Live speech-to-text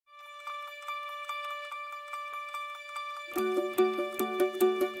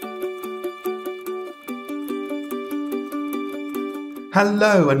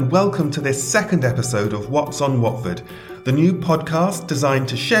Hello and welcome to this second episode of What's On Watford, the new podcast designed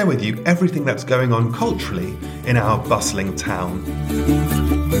to share with you everything that's going on culturally in our bustling town.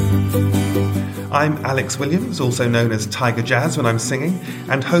 I'm Alex Williams, also known as Tiger Jazz when I'm singing,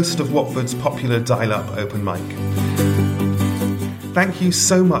 and host of Watford's popular dial-up open mic. Thank you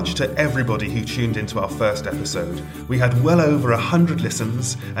so much to everybody who tuned into our first episode. We had well over 100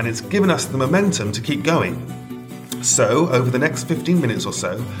 listens, and it's given us the momentum to keep going. So, over the next 15 minutes or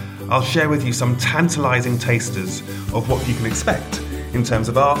so, I'll share with you some tantalising tasters of what you can expect in terms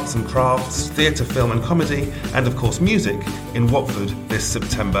of arts and crafts, theatre, film and comedy, and of course music in Watford this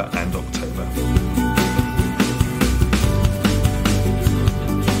September and October.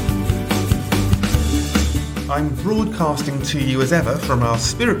 I'm broadcasting to you as ever from our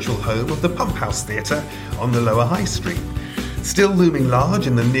spiritual home of the Pump House Theatre on the Lower High Street. Still looming large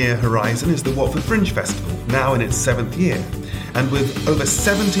in the near horizon is the Watford Fringe Festival, now in its 7th year. And with over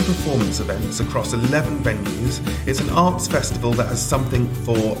 70 performance events across 11 venues, it's an arts festival that has something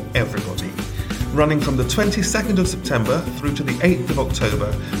for everybody. Running from the 22nd of September through to the 8th of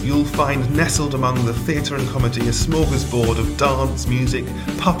October, you'll find nestled among the theatre and comedy a smorgasbord of dance, music,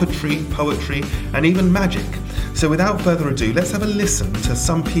 puppetry, poetry, and even magic. So without further ado, let's have a listen to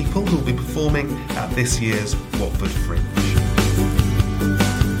some people who'll be performing at this year's Watford Fringe.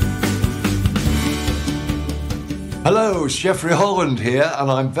 Hello, it's Jeffrey Holland here,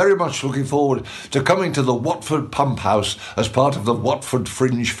 and I'm very much looking forward to coming to the Watford Pump House as part of the Watford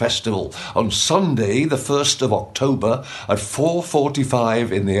Fringe Festival on Sunday, the 1st of October at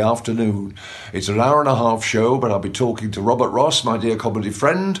 4:45 in the afternoon. It's an hour-and-a-half show, but I'll be talking to Robert Ross, my dear comedy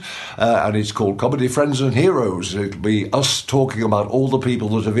friend, and it's called Comedy Friends and Heroes. It'll be us talking about all the people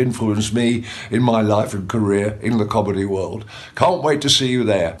that have influenced me in my life and career in the comedy world. Can't wait to see you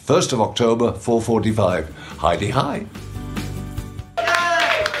there. 1st of October, 4:45. Heidi hi.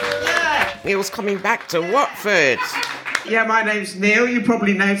 Neil's coming back to Watford. Yeah, my name's Neil. You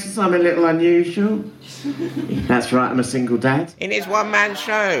probably noticed I'm a little unusual. That's right, I'm a single dad. In his one-man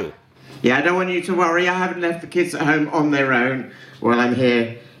show. Yeah, I don't want you to worry. I haven't left the kids at home on their own while I'm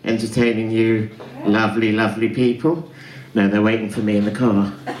here entertaining you lovely, lovely people. No, they're waiting for me in the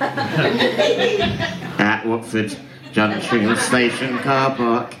car. At Watford Junction Station car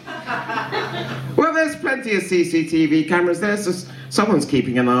park. Well, there's plenty of CCTV cameras there, so someone's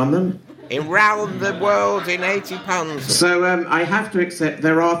keeping an eye on them. Around the world in 80 pounds. So I have to accept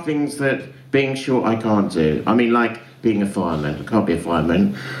there are things that being short I can't do. I mean, like being a fireman. I can't be a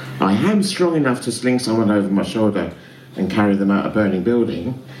fireman. I am strong enough to sling someone over my shoulder and carry them out a burning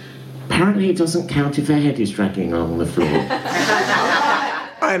building. Apparently it doesn't count if their head is dragging along the floor.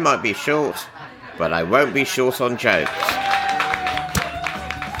 I might be short, but I won't be short on jokes.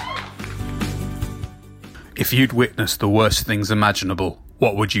 If you'd witnessed the worst things imaginable,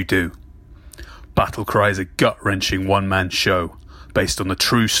 what would you do? Battle Cry is a gut-wrenching one-man show based on the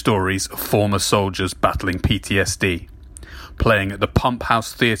true stories of former soldiers battling PTSD, playing at the Pump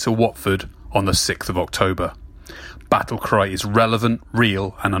House Theatre, Watford on the 6th of October. Battle Cry is relevant,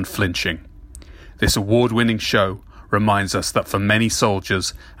 real and unflinching. This award-winning show reminds us that for many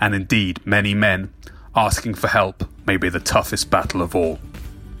soldiers, and indeed many men, asking for help may be the toughest battle of all.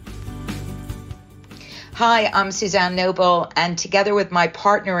 Hi, I'm Suzanne Noble, and together with my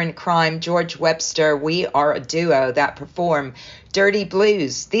partner in crime, George Webster, we are a duo that perform Dirty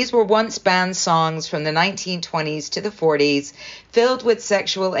Blues. These were once banned songs from the 1920s to the 40s, filled with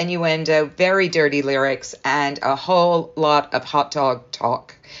sexual innuendo, very dirty lyrics, and a whole lot of hot dog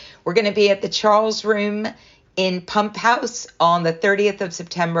talk. We're going to be at the Charles Room in Pump House on the 30th of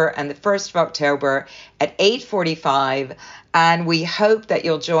September and the 1st of October at 8:45, and we hope that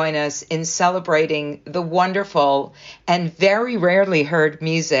you'll join us in celebrating the wonderful and very rarely heard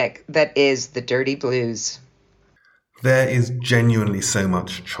music that is the Dirty Blues. There is genuinely so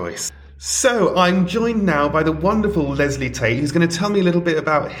much choice. So I'm joined now by the wonderful Leslie Tate, who's going to tell me a little bit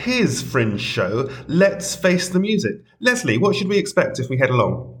about his fringe show, Let's Face the Music. Leslie, what should we expect if we head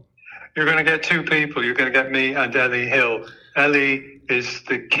along? You're going to get two people. You're going to get me and Ellie Hill. Ellie is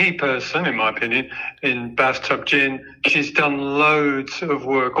the key person, in my opinion, in Bathtub Gin. She's done loads of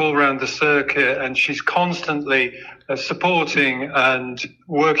work all around the circuit, and she's constantly supporting and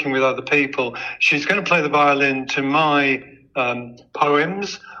working with other people. She's going to play the violin to my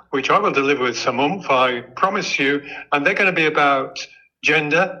poems, which I will deliver with some oomph, I promise you, and they're going to be about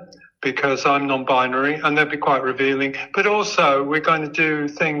gender, because I'm non-binary, and they'll be quite revealing. But also, we're going to do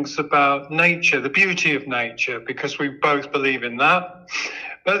things about nature, the beauty of nature, because we both believe in that.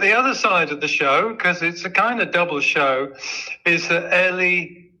 But the other side of the show, because it's a kind of double show, is that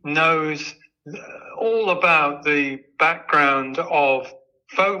Ellie knows all about the background of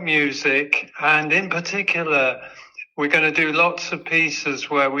folk music, and in particular, we're going to do lots of pieces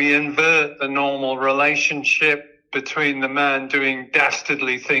where we invert the normal relationship between the man doing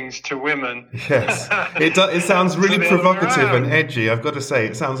dastardly things to women. Yes, it sounds really provocative and edgy, I've got to say.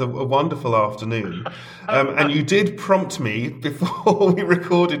 It sounds a wonderful afternoon. And you did prompt me before we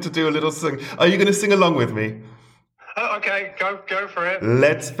recorded to do a little sing. Are you going to sing along with me? Oh, okay, go for it.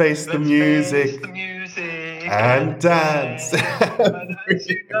 Let's face the music. Face the music and dance. And as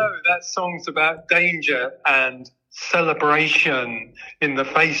you know, that song's about danger and celebration in the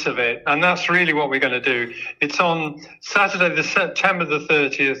face of it, and that's really what we're going to do. It's on Saturday, the September the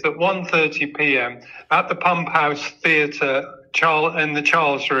 30th at 1:30 p.m. at the Pump House Theatre in the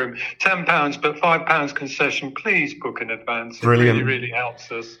Charles Room. £10, but £5 concession. Please book in advance. Brilliant. It really helps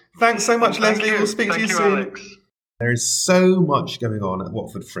us. Thanks so much, Leslie. We'll speak to you soon. Alex. There is so much going on at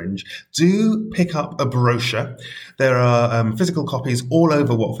Watford Fringe. Do pick up a brochure. There are physical copies all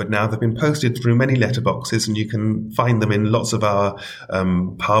over Watford now. They've been posted through many letterboxes, and you can find them in lots of our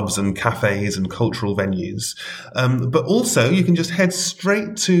pubs and cafes and cultural venues. But also, you can just head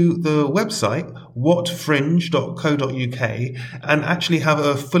straight to the website, watfringe.co.uk, and actually have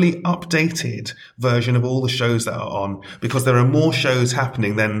a fully updated version of all the shows that are on, because there are more shows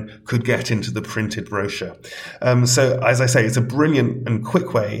happening than could get into the printed brochure. So, as I say, it's a brilliant and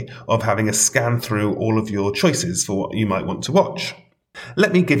quick way of having a scan through all of your choices for what you might want to watch.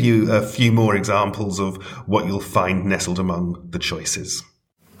 Let me give you a few more examples of what you'll find nestled among the choices.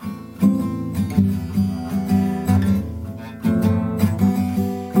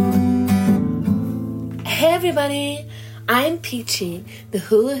 Hey everybody! I'm Peachy, the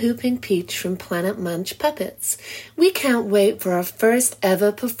hula hooping peach from Planet Munch Puppets. We can't wait for our first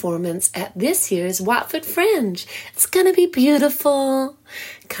ever performance at this year's Watford Fringe. It's gonna be beautiful.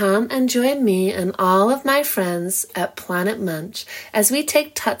 Come and join me and all of my friends at Planet Munch as we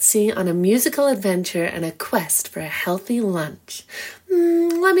take Tutsi on a musical adventure and a quest for a healthy lunch.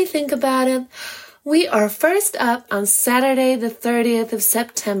 Let me think about it. We are first up on Saturday the 30th of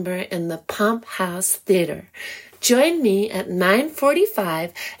September in the Pump House Theatre. Join me at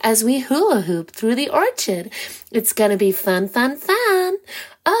 9:45 as we hula hoop through the orchard. It's gonna be fun, fun, fun.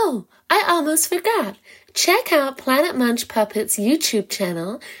 Oh, I almost forgot. Check out Planet Munch Puppets' YouTube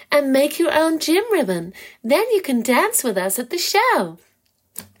channel and make your own gym ribbon. Then you can dance with us at the show.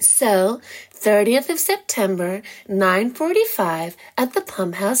 So, 30th of September, 9:45 at the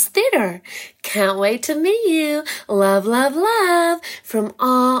Pump House Theatre. Can't wait to meet you. Love, love, love from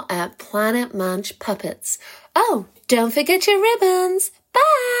all at Planet Munch Puppets. Oh, don't forget your ribbons.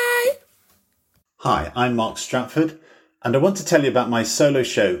 Bye! Hi, I'm Mark Stratford, and I want to tell you about my solo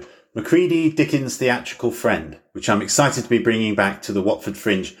show, Macready Dickens' Theatrical Friend, which I'm excited to be bringing back to the Watford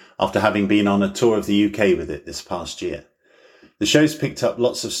Fringe after having been on a tour of the UK with it this past year. The show's picked up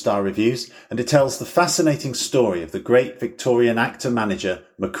lots of star reviews, and it tells the fascinating story of the great Victorian actor-manager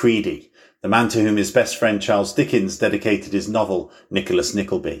Macready, the man to whom his best friend Charles Dickens dedicated his novel Nicholas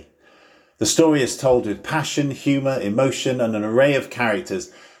Nickleby. The story is told with passion, humour, emotion and an array of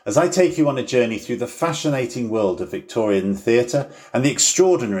characters as I take you on a journey through the fascinating world of Victorian theatre and the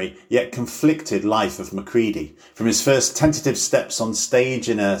extraordinary yet conflicted life of Macready, from his first tentative steps on stage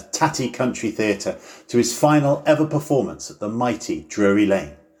in a tatty country theatre to his final ever performance at the mighty Drury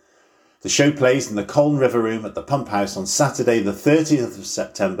Lane. The show plays in the Colne River Room at the Pump House on Saturday the 30th of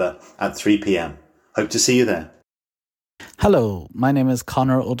September at 3 p.m. Hope to see you there. Hello, my name is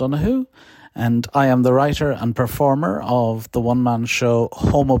Conor O'Donoghue, and I am the writer and performer of the one-man show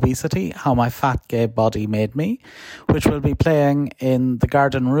Home Obesity, How My Fat Gay Body Made Me, which will be playing in the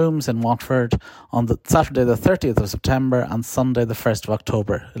Garden Rooms in Watford on the Saturday the 30th of September and Sunday the 1st of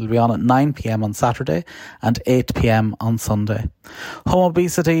October. It'll be on at 9 p.m. on Saturday and 8 p.m. on Sunday. Home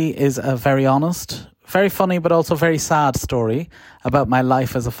Obesity is a very honest, very funny but also very sad story about my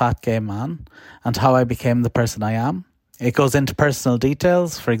life as a fat gay man and how I became the person I am. It goes into personal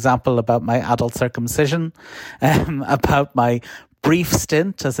details, for example, about my adult circumcision, about my brief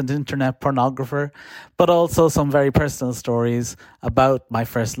stint as an internet pornographer, but also some very personal stories about my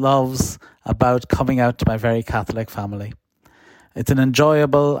first loves, about coming out to my very Catholic family. It's an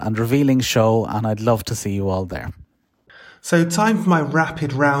enjoyable and revealing show, and I'd love to see you all there. So time for my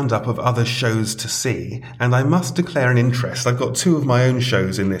rapid roundup of other shows to see, and I must declare an interest. I've got two of my own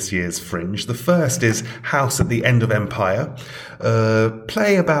shows in this year's Fringe. The first is House at the End of Empire, a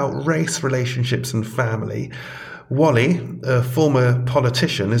play about race, relationships and family, Wally, a former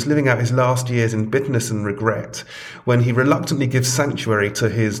politician, is living out his last years in bitterness and regret when he reluctantly gives sanctuary to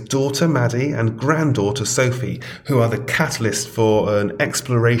his daughter Maddie and granddaughter Sophie, who are the catalyst for an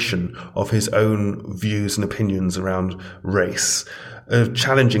exploration of his own views and opinions around race. A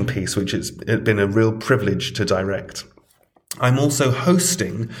challenging piece which it's been a real privilege to direct. I'm also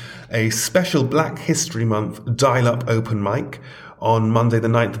hosting a special Black History Month dial-up open mic on Monday the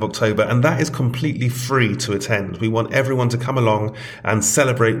 9th of October, and that is completely free to attend. We want everyone to come along and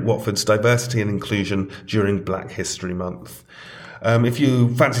celebrate Watford's diversity and inclusion during Black History Month. If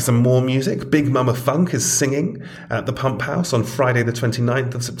you fancy some more music, Big Mama Funk is singing at the Pump House on Friday the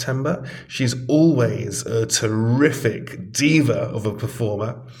 29th of September. She's always a terrific diva of a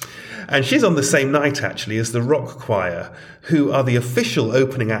performer. And she's on the same night, actually, as the Rock Choir, who are the official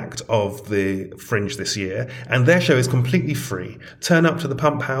opening act of the Fringe this year. And their show is completely free. Turn up to the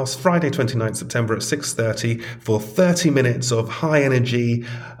Pump House Friday 29th September at 6:30 for 30 minutes of high energy,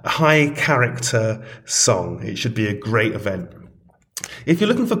 high character song. It should be a great event. If you're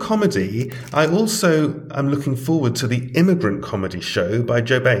looking for comedy, I also am looking forward to the Immigrant Comedy Show by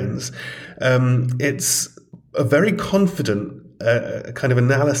Joe Baines. It's a very confident kind of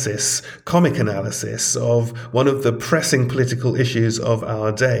analysis, comic analysis of one of the pressing political issues of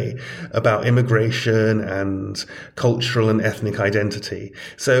our day about immigration and cultural and ethnic identity.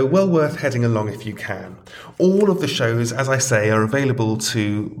 So well worth heading along if you can. All of the shows, as I say, are available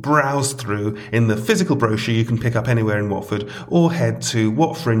to browse through in the physical brochure you can pick up anywhere in Watford, or head to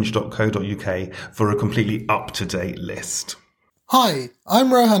whatfringe.co.uk for a completely up-to-date list. Hi,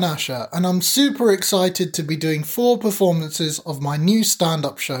 I'm Rohan Asher, and I'm super excited to be doing 4 performances of my new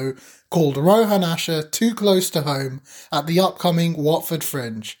stand-up show called Rohan Asher Too Close to Home at the upcoming Watford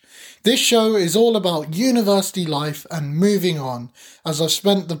Fringe. This show is all about university life and moving on, as I've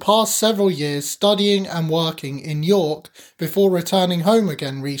spent the past several years studying and working in York before returning home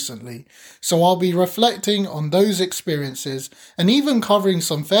again recently, so I'll be reflecting on those experiences and even covering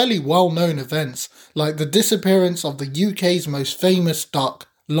some fairly well-known events like the disappearance of the UK's most famous duck,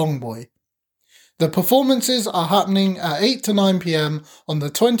 Longboy. The performances are happening at 8 to 9 p.m. on the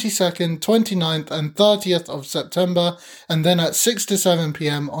 22nd, 29th and 30th of September, and then at 6 to 7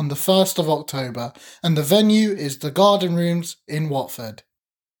 p.m. on the 1st of October, and the venue is the Garden Rooms in Watford.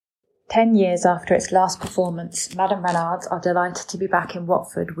 10 years after its last performance, Madame Reynards are delighted to be back in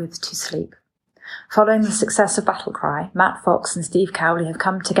Watford with To Sleep. Following the success of Battle Cry, Matt Fox and Steve Cowley have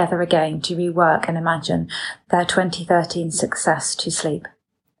come together again to rework and imagine their 2013 success To Sleep.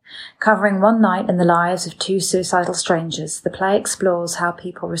 Covering one night in the lives of 2 suicidal strangers, the play explores how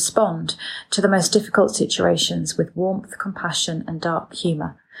people respond to the most difficult situations with warmth, compassion and dark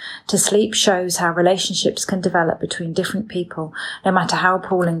humour. To Sleep shows how relationships can develop between different people, no matter how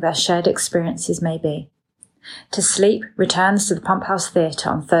appalling their shared experiences may be. To Sleep returns to the Pump House Theatre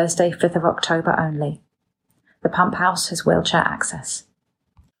on Thursday, 5th of October only. The Pump House has wheelchair access.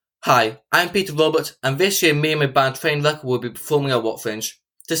 Hi, I'm Peter Robert, and this year me and my band Trainwreck will be performing at Watford Fringe.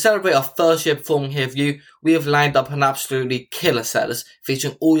 To celebrate our first year performing here with you, we have lined up an absolutely killer setlist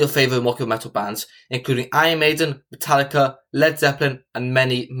featuring all your favourite rock and metal bands, including Iron Maiden, Metallica, Led Zeppelin, and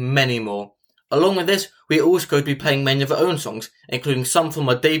many, many more. Along with this, we are also going to be playing many of our own songs, including some from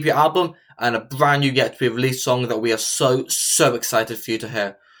our debut album and a brand new yet to be released song that we are so excited for you to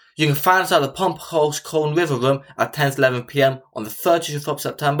hear. You can find us at the Pump House Colne River Room at 10 to 11 p.m. on the 30th of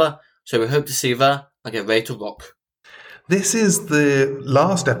September, so we hope to see you there and get ready to rock. This is the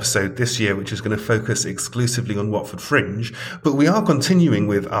last episode this year, which is going to focus exclusively on Watford Fringe, but we are continuing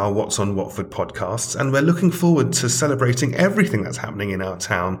with our What's on Watford podcasts, and we're looking forward to celebrating everything that's happening in our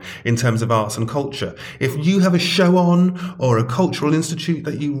town in terms of arts and culture. If you have a show on, or a cultural institute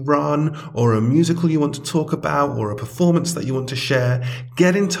that you run, or a musical you want to talk about, or a performance that you want to share,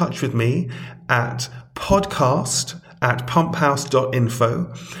 get in touch with me at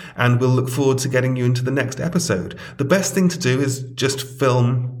podcast@pumphouse.info, and we'll look forward to getting you into the next episode. The best thing to do is just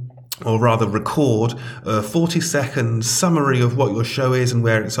film, or rather record, a 40-second summary of what your show is and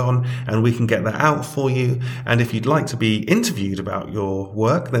where it's on, and we can get that out for you. And if you'd like to be interviewed about your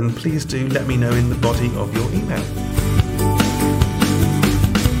work, then please do let me know in the body of your email.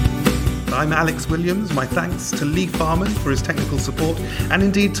 I'm Alex Williams. My thanks to Lee Farman for his technical support, and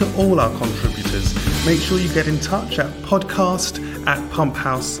indeed to all our contributors. Make sure you get in touch at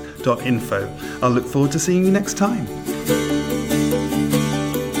podcast@pumphouse.info. I'll look forward to seeing you next time.